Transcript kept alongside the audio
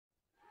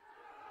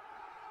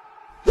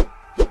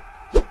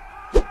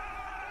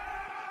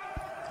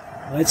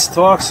Let's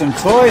talk some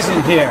toys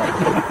in here.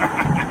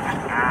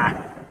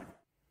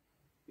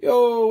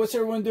 Yo, what's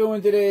everyone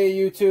doing today,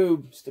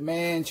 YouTube? It's the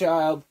man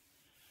child.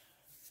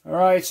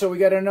 Alright, so we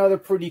got another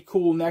pretty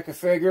cool NECA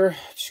figure.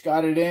 Just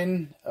got it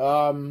in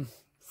from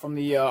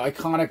the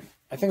iconic,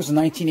 I think it was a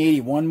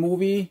 1981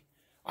 movie.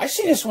 I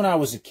seen this when I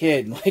was a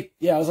kid.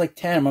 I was like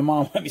 10. My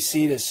mom let me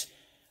see this.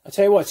 I'll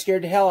tell you what, it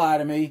scared the hell out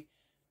of me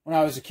when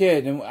I was a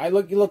kid. And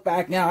you look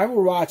back now, I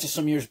watched it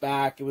some years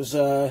back. It was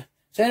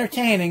it's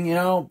entertaining, you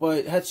know, but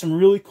it had some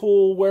really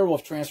cool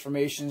werewolf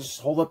transformations,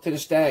 hold up to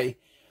this day.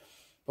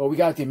 But we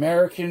got the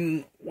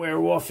American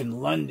Werewolf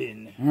in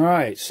London. All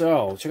right,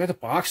 so check out the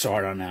box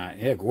art on that.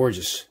 Yeah,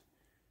 gorgeous.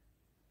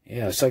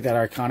 Yeah, it's like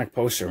that iconic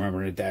poster, remember,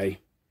 in the day.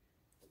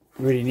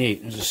 Pretty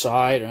neat. There's a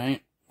side,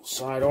 right?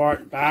 Side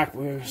art, back.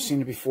 We've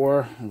seen it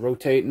before,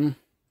 rotating.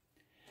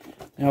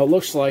 Now, it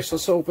looks like, so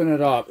let's open it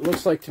up. It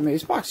looks like to me,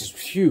 this box is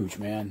huge,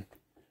 man.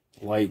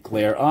 Light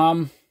glare.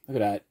 Look at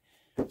that.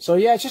 So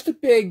yeah, it's just a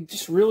big,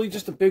 just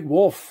a big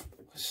wolf.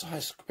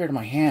 Size compared to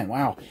my hand,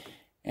 wow.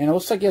 And it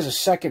looks like he has a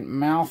second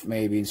mouth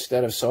maybe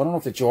instead of, so I don't know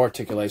if the jaw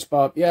articulates,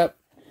 but yep,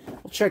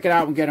 we'll check it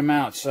out and get him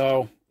out.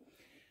 So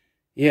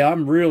yeah,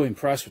 I'm really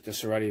impressed with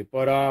this already.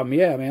 But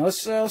yeah, man,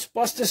 let's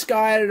bust this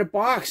guy out of the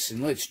box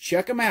and let's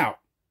check him out.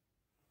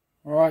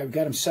 All right, we've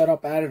got him set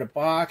up out of the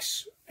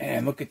box,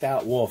 and look at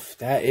that wolf.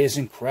 That is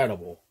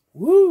incredible.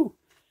 Woo!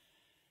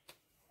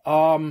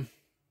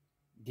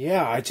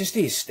 Yeah, just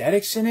the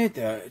aesthetics in it,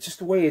 just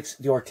the way it's,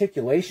 the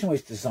articulation, the way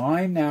it's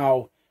designed.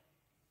 Now,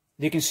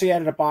 you can see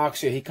out of the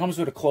box here, he comes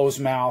with a closed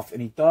mouth,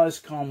 and he does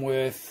come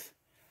with,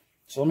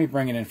 so let me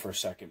bring it in for a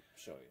second,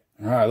 show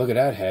you. All right, look at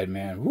that head,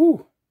 man.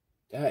 Woo!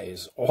 That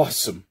is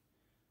awesome.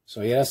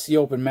 So yeah, that's the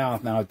open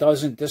mouth. Now, it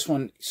doesn't, this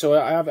one, so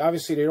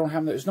obviously they don't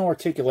have, there's no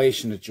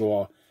articulation in the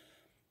jaw.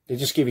 They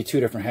just give you two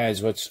different heads,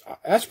 but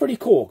that's pretty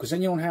cool, because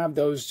then you don't have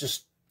those,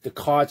 just the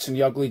cuts and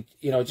the ugly,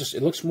 you know, just,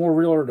 it looks more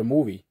real to the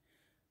movie.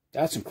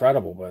 That's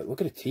incredible, but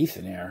look at the teeth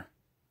in there.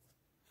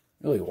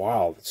 Really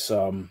wild. It's,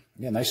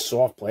 yeah, nice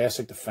soft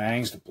plastic, the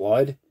fangs, the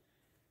blood.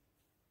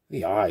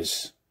 The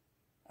eyes.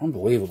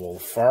 Unbelievable. The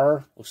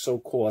fur looks so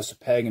cool. That's a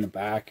peg in the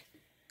back.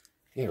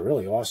 Yeah,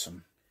 really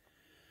awesome.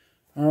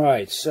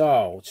 Alright,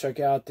 so we'll check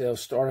out, we'll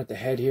start at the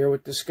head here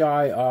with this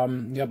guy.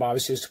 Yeah,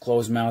 obviously it's the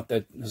closed mouth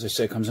that, as I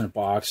said, comes in a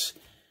box.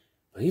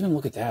 But even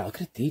look at that.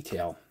 Look at the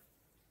detail.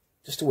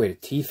 Just the way the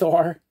teeth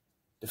are.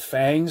 The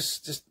fangs,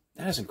 just,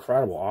 that is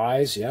incredible.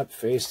 Eyes, yep,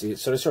 face.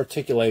 So this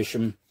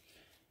articulation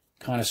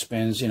kind of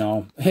spins, you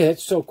know.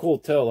 It's so cool,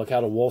 too. Look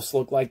how the wolves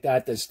look like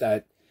that. That's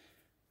that,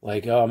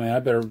 like, oh, man, I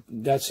better,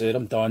 that's it,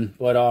 I'm done.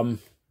 But,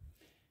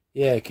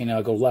 yeah, it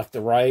can go left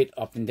to right,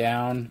 up and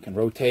down, can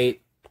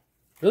rotate.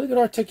 Really good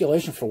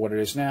articulation for what it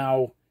is.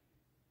 Now,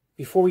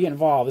 before we get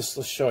involved,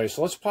 let's show you.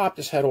 So let's pop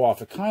this head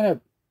off. It kind of,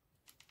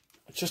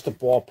 it's just a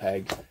ball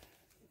peg.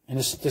 And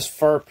this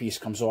fur piece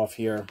comes off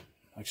here,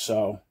 like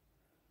so.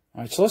 All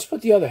right, so let's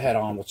put the other head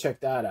on. We'll check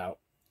that out.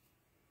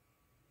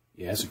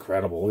 Yeah, it's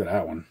incredible. Look at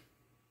that one.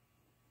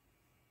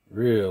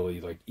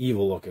 Really, like,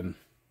 evil looking.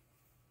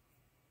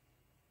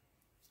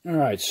 All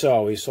right,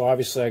 so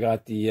obviously I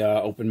got the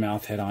open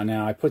mouth head on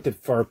now. I put the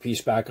fur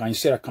piece back on. You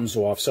see that comes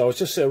off. So it's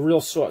just a real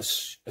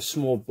a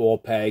small ball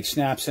peg.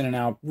 Snaps in and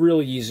out.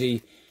 Really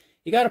easy.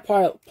 You got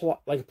to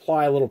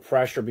apply a little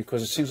pressure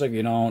because it seems like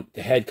you don't.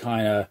 The head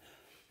kind of,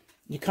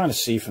 you kind of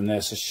see from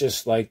this. It's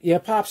just like, yeah,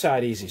 it pops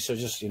out easy. So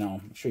just, you know,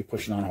 I'm sure you're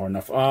pushing on hard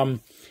enough.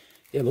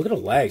 Yeah, look at the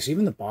legs.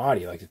 Even the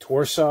body, like the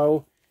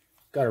torso.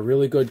 Got a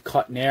really good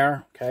cut in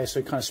there. Okay, so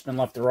you kind of spin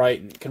left to right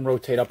and can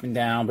rotate up and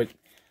down, but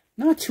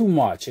not too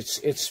much.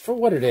 It's for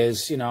what it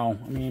is, you know.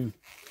 I mean,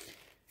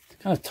 it's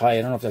kind of tight.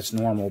 I don't know if that's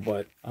normal,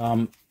 but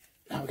now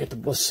we get the,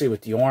 let's see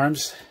with the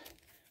arms.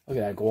 Look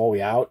at that, go all the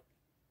way out.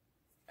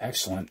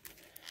 Excellent.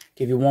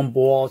 Give you one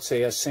ball, let's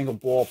say a single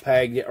ball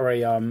peg or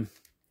a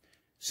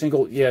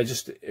single, yeah,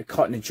 just a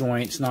cut in the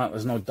joint. It's not,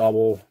 there's no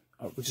double.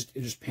 It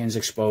just pins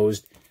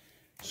exposed.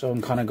 So I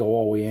can kind of go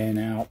all the way in,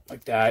 out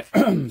like that.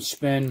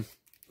 Spin.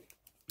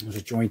 There's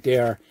a joint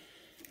there.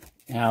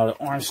 Now the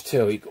arms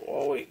too. You go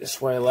all the way this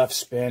way, left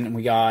spin, and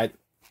we got.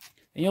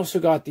 And you also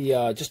got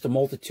the just a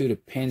multitude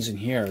of pins in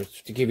here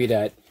to give you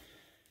that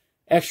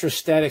extra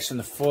aesthetics in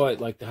the foot,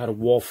 like how the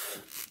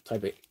wolf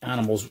type of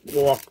animals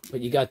walk.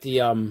 But you got the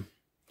yeah,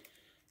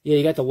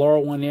 you got the lower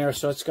one there,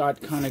 so it's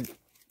got kind of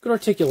good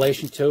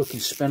articulation too. It can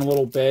spin a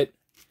little bit.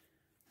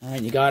 All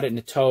right, you got it in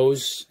the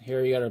toes.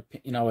 Here you got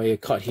a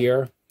cut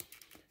here,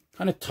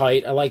 kind of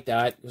tight. I like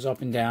that. It goes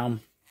up and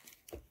down.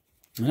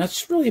 And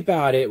that's really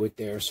about it with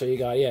there. So you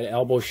got, yeah, the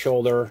elbow,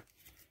 shoulder,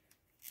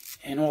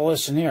 and all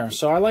this in here.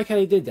 So I like how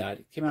they did that.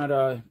 It came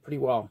out pretty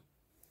well.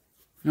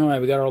 All right,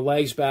 we got our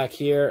legs back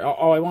here.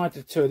 Oh, I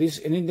wanted to, these,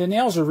 and the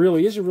nails are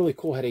really, these are really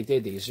cool how they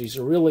did these. These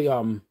are really,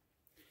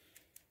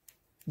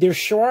 they're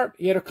sharp.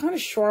 Yeah, they're kind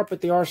of sharp,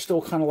 but they are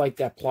still kind of like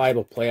that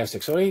pliable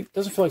plastic. So it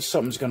doesn't feel like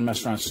something's going to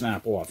mess around and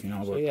snap off, you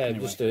know. So yeah,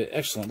 anyway. Just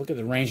excellent. Look at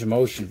the range of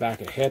motion back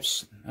at the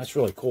hips. That's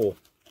really cool.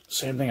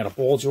 Same thing at a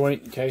ball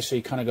joint. Okay, so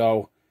you kind of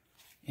go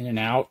in and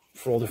out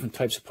for all different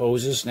types of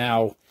poses.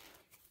 Now,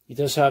 He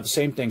does have the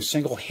same thing,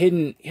 single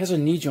hidden. He has a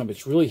knee joint, but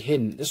it's really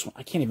hidden. This one,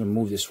 I can't even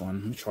move this one.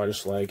 Let me try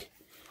this leg.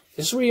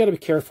 This is where you got to be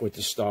careful with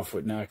this stuff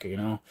with NECA, you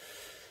know.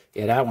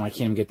 Yeah, that one I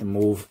can't even get to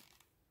move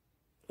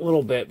a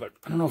little bit, but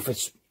I don't know if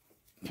it's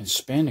can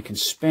spin. It can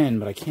spin,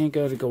 but I can't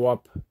get it to go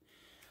up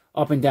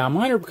and down.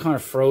 Mine are kind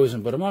of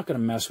frozen, but I'm not going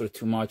to mess with it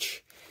too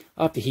much.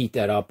 I'll have to heat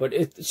that up, but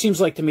it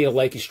seems like to me the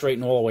leg is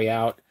straightened all the way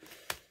out.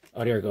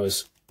 Oh, there it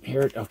goes.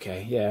 Here,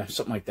 okay, yeah,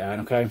 something like that,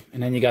 okay.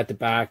 And then you got the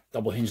back,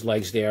 double hinge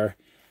legs there.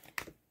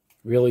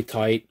 Really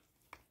tight,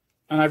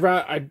 and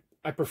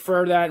I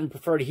prefer that and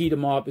prefer to heat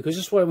them up because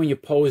this way when you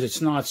pose,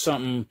 it's not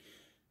something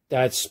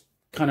that's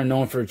kind of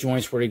known for the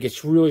joints where it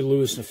gets really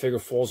loose and the figure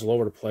falls all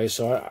over the place.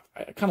 So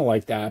I kind of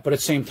like that, but at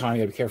the same time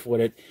you gotta be careful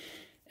with it.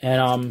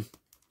 And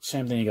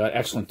same thing, you got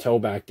excellent toe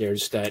back there,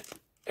 just that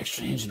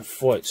extra hinge in the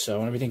foot,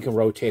 so everything can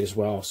rotate as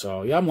well.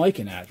 So yeah, I'm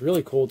liking that. It's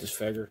really cool with this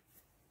figure.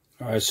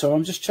 All right, so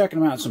I'm just checking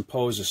them out in some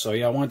poses. So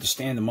yeah, I wanted to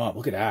stand them up.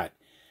 Look at that.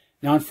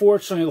 Now,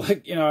 unfortunately,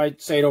 like, you know, I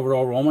say it over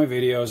and over all my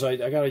videos,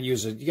 I got to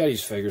use it. You got to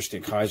use figure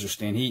stand, Kaiser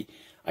stand.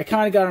 I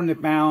kind of got him to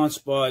balance,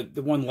 but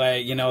the one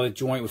leg, you know, the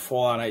joint would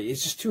fall out.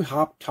 It's just too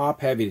top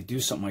heavy to do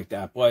something like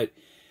that. But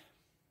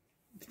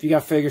if you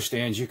got figure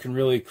stands, you can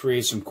really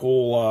create some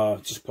cool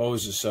just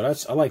poses. So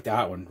I like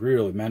that one.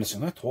 Really menacing.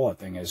 Look how tall that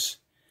thing is.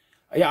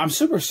 Yeah, I'm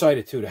super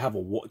excited too to have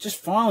just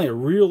finally a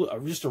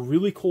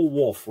really cool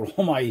wolf with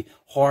all my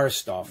horror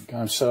stuff.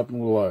 Kind of set up a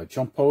little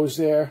jump pose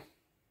there.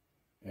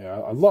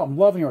 Yeah, I'm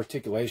loving the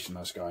articulation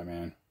of this guy,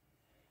 man.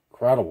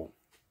 Incredible.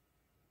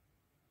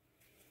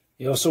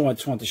 You also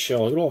just want to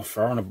show, look at all the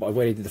fur on the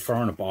way they did the fur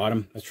on the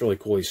bottom. That's really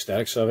cool, the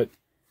aesthetics of it.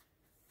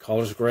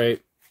 Color's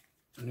great.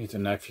 Underneath the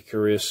neck, if you're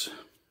curious.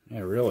 Yeah,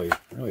 really,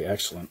 really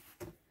excellent.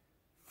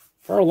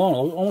 Fur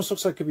alone, it almost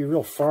looks like it could be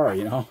real fur,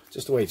 you know?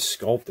 Just the way it's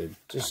sculpted.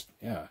 Just,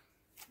 yeah,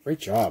 great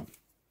job.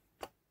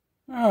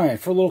 All right,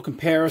 for a little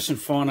comparison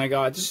fun,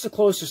 this is the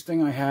closest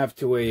thing I have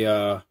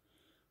to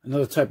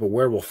another type of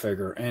werewolf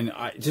figure, and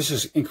this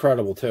is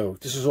incredible too.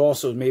 This is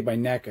also made by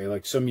NECA,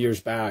 like some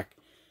years back.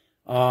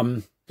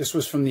 This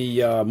was from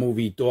the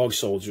movie Dog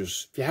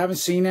Soldiers. If you haven't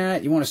seen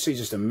that, you want to see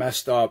just a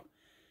messed up,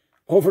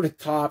 over the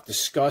top,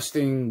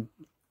 disgusting,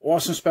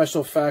 awesome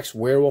special effects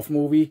werewolf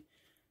movie.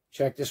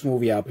 Check this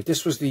movie out. But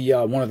this was the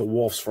one of the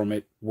wolves from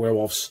it,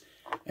 werewolves,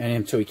 and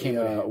him too. He came,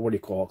 what do you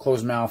call it?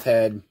 Closed mouth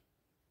head.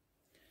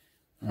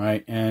 All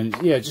right, and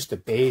yeah, just the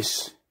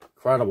base,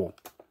 incredible.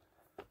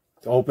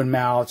 The open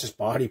mouth, just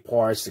body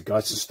parts, the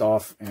guts and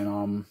stuff.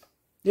 And,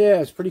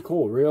 yeah, it's pretty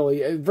cool,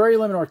 really. Very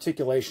limited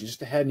articulation, just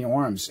the head and the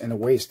arms and the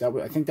waist.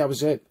 I think that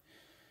was it.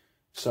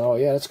 So,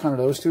 yeah, that's kind of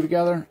those two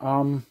together.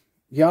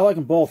 Yeah, I like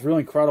them both.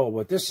 Really incredible.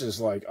 But this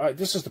is like,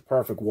 this is the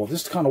perfect wolf.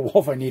 This is the kind of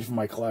wolf I need for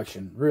my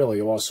collection.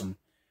 Really awesome.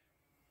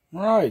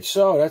 All right,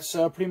 so that's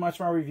pretty much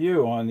my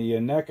review on the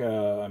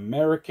NECA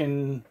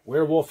American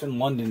Werewolf in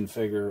London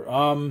figure.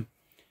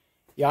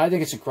 Yeah, I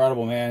think it's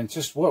incredible, man.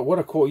 Just what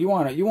a cool. You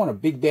want a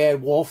big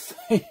bad wolf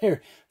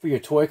here for your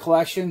toy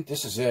collection?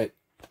 This is it.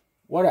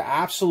 What an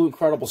absolute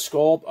incredible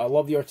sculpt. I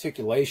love the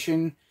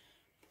articulation.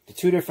 The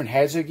two different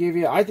heads they give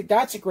you. I think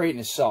that's a great in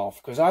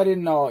itself because I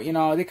didn't know, you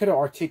know, they could have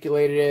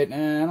articulated it.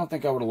 I don't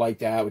think I would have liked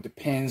that with the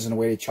pins and the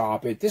way they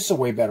chop it. This is a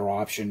way better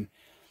option.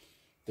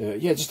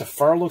 Yeah, just the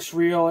fur looks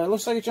real. It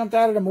looks like it jumped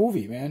out of the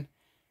movie, man.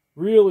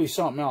 Really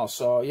something else.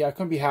 So yeah, I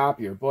couldn't be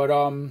happier. But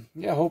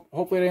yeah,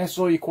 hopefully that answers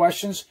all your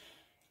questions.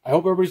 I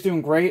hope everybody's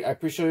doing great. I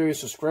appreciate your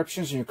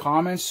subscriptions and your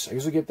comments. I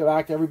usually get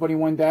back to everybody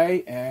one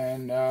day.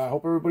 And I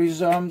hope everybody's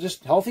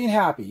just healthy and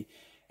happy.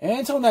 And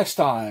until next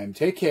time,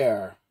 take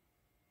care.